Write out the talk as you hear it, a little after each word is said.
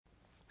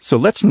So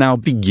let's now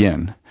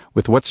begin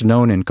with what's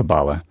known in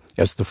Kabbalah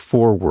as the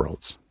four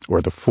worlds,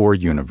 or the four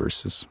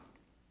universes.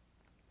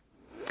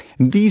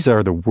 And these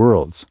are the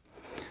worlds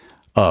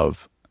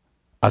of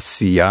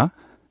Asiya,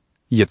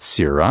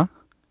 Yetzirah,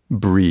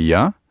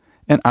 Bria,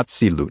 and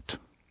Atzilut.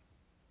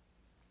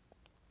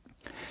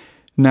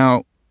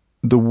 Now,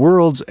 the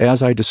worlds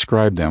as I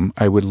describe them,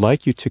 I would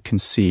like you to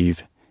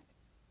conceive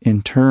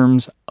in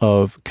terms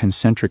of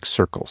concentric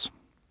circles.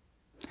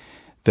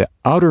 The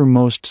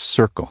outermost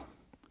circle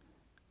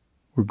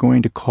we're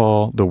going to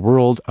call the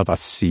world of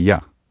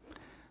Asiya.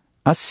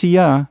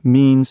 Asiya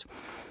means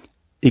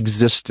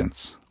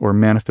existence or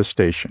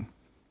manifestation.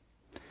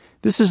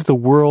 This is the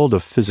world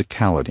of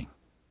physicality,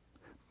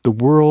 the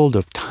world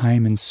of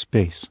time and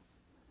space.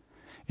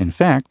 In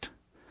fact,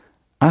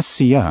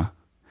 Asiya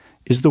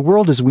is the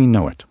world as we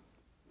know it.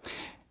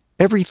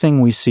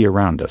 Everything we see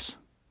around us,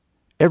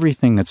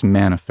 everything that's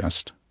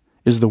manifest,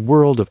 is the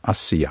world of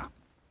Asiya.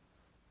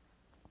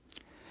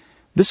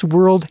 This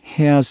world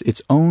has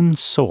its own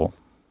soul.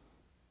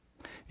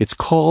 It's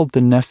called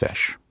the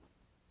Nefesh.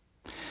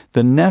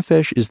 The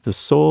Nefesh is the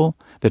soul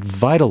that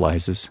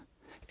vitalizes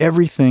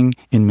everything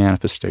in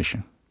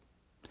manifestation.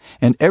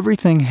 And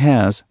everything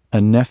has a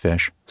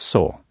Nefesh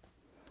soul.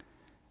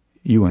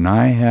 You and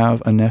I have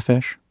a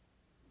Nefesh.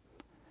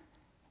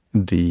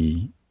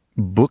 The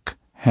book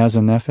has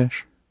a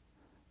Nefesh.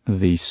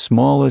 The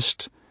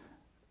smallest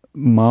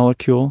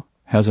molecule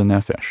has a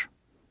Nefesh.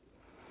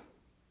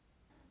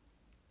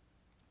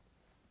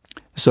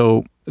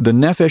 So the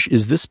Nefesh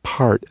is this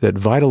part that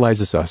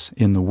vitalizes us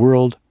in the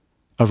world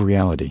of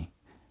reality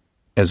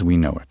as we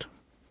know it.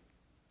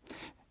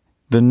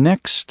 The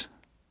next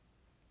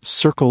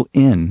circle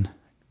in,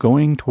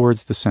 going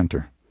towards the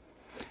center,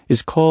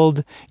 is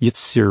called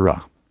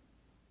Yetzirah.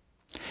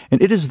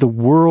 And it is the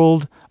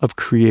world of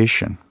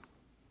creation.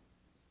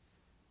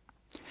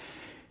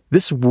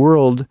 This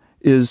world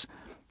is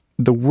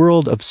the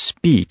world of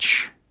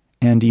speech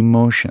and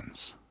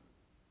emotions.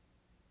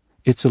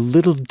 It's a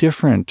little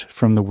different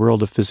from the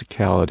world of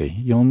physicality.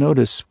 You'll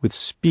notice with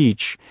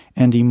speech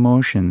and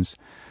emotions,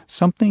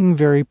 something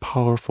very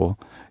powerful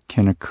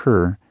can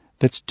occur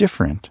that's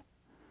different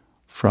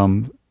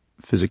from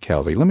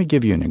physicality. Let me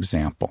give you an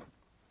example.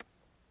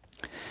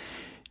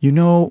 You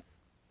know,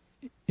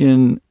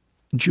 in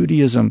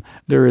Judaism,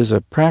 there is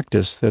a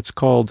practice that's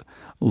called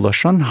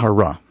Lashon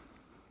Hara,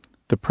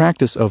 the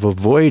practice of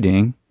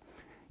avoiding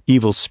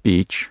evil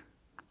speech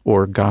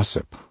or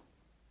gossip.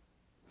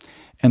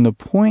 And the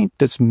point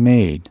that's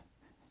made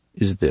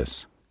is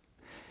this,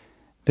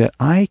 that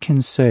I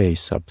can say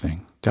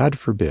something, God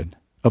forbid,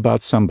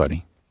 about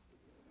somebody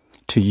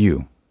to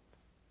you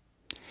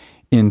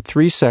in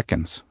 3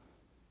 seconds,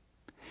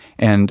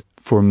 and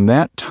from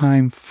that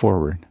time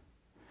forward,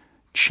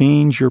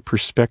 change your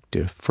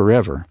perspective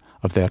forever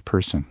of that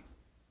person.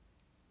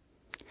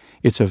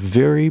 It's a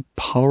very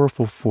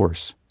powerful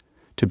force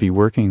to be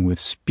working with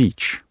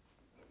speech,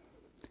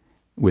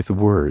 with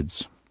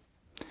words,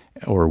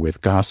 or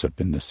with gossip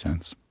in this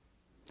sense.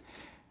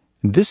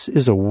 This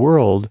is a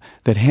world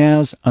that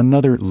has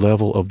another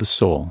level of the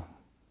soul.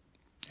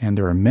 And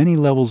there are many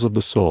levels of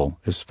the soul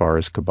as far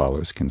as Kabbalah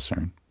is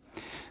concerned.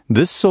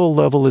 This soul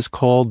level is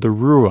called the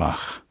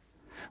Ruach,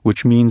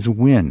 which means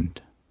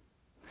wind.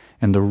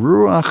 And the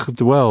Ruach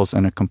dwells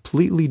in a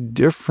completely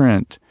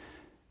different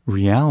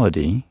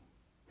reality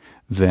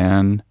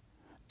than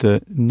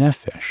the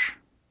Nefesh,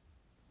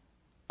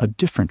 a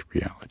different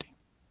reality.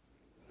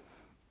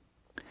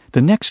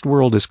 The next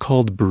world is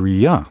called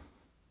Bria,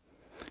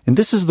 and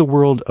this is the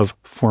world of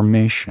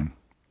formation.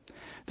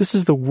 This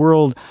is the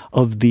world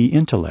of the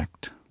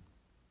intellect.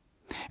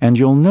 And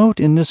you'll note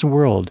in this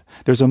world,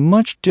 there's a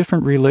much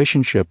different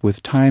relationship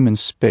with time and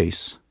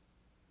space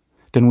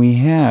than we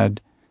had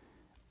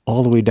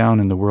all the way down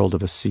in the world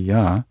of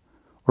Asiya,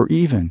 or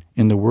even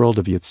in the world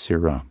of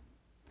Yetzirah.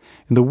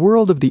 In the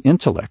world of the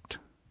intellect,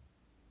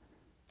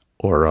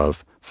 or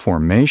of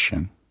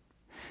formation,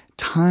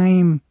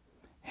 time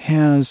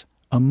has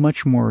a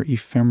much more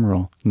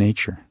ephemeral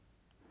nature.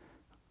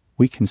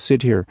 We can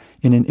sit here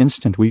in an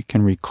instant, we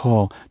can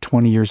recall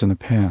 20 years in the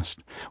past.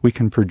 We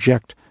can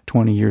project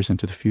 20 years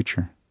into the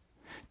future.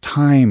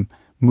 Time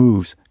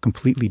moves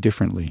completely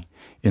differently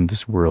in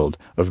this world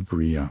of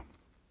Bria.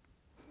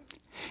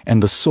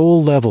 And the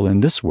soul level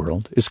in this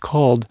world is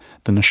called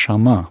the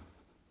Neshama.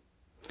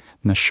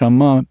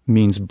 Neshama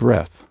means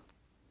breath.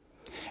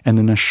 And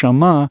the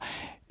Neshama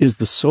is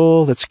the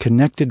soul that's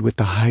connected with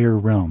the higher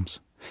realms.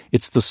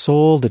 It's the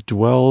soul that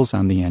dwells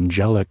on the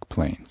angelic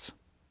planes.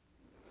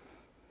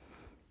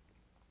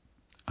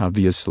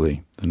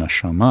 Obviously, the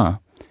Neshama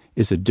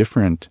is a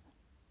different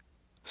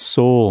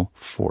soul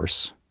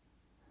force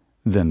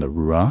than the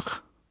Ruach,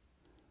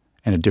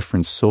 and a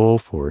different soul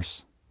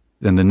force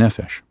than the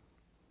Nefesh.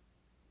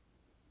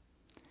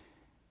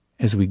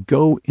 As we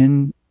go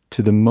into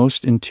the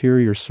most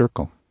interior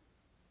circle,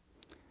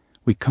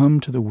 we come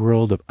to the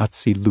world of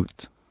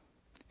Atzilut.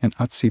 And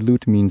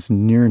Atzilut means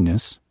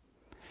nearness.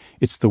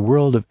 It's the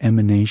world of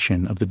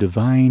emanation, of the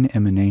divine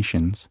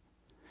emanations.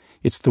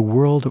 It's the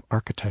world of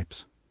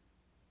archetypes.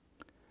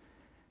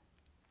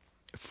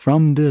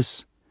 from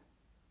this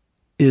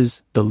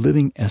is the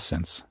living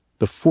essence.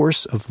 The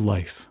force of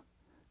life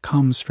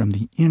comes from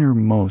the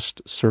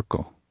innermost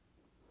circle,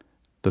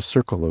 the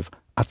circle of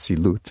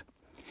Atzilut.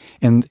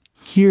 And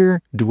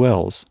here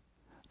dwells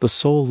the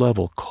soul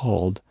level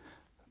called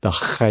the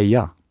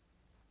Chaya.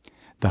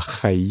 The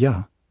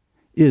Chaya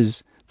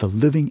is the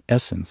living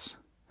essence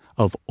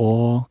of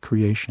all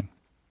creation.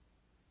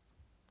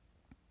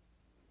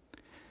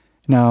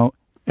 Now,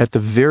 at the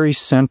very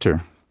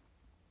center,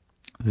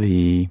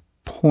 the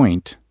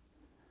point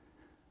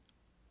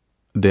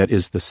that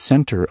is the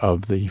center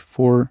of the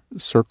four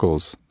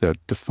circles that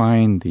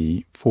define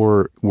the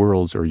four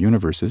worlds or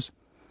universes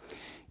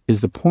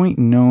is the point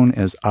known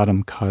as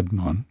Adam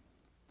Kadmon,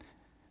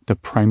 the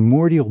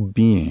primordial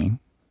being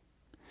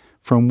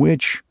from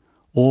which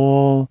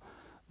all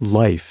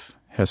life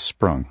has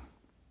sprung.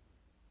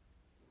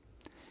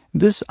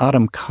 This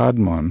Adam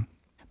Kadmon,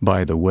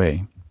 by the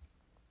way,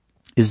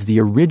 is the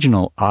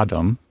original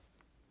Adam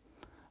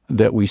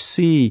that we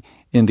see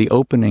in the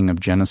opening of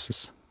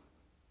Genesis.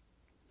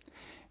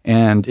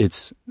 And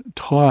it's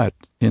taught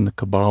in the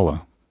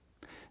Kabbalah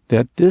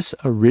that this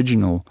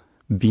original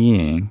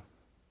being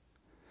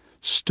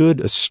stood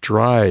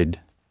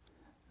astride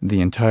the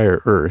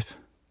entire earth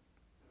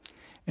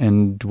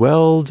and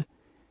dwelled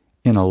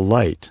in a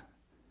light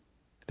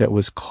that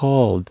was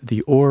called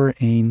the Or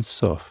Ein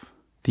Sof,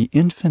 the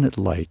infinite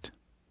light,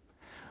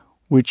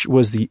 which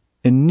was the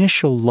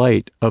initial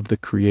light of the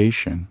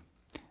creation.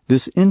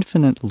 This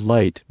infinite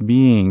light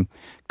being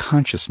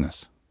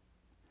consciousness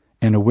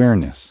and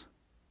awareness,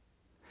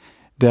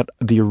 that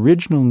the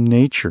original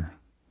nature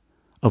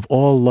of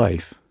all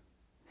life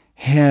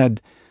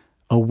had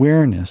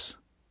awareness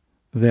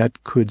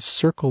that could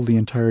circle the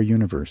entire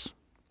universe.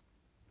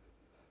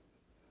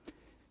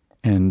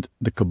 And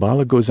the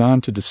Kabbalah goes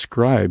on to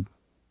describe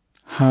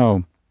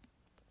how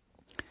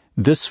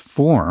this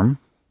form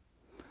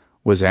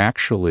was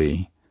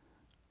actually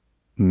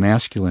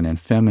masculine and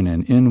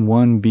feminine in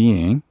one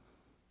being,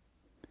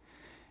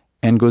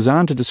 and goes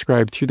on to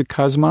describe through the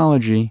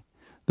cosmology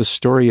the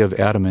story of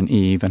Adam and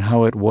Eve and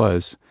how it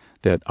was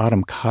that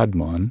Adam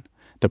Kadmon,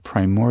 the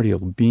primordial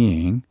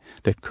being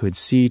that could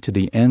see to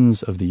the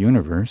ends of the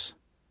universe,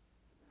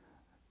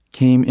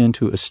 came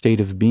into a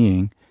state of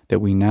being that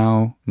we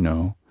now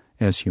know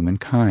as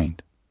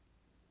humankind.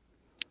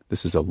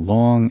 This is a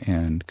long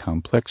and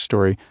complex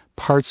story,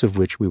 parts of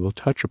which we will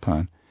touch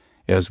upon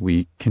as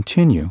we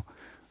continue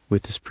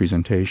with this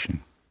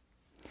presentation.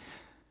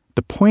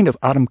 The point of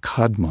Adam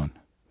Kadmon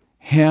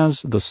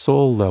has the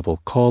soul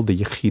level called the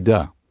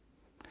Yechidah,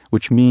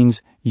 which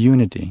means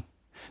unity,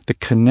 the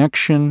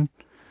connection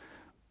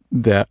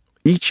that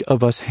each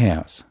of us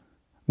has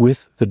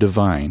with the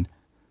divine,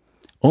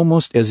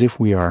 almost as if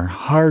we are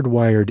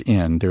hardwired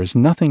in. There is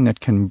nothing that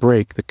can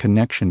break the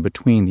connection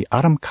between the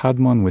Adam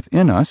Kadmon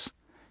within us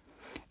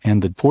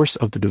and the force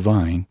of the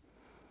divine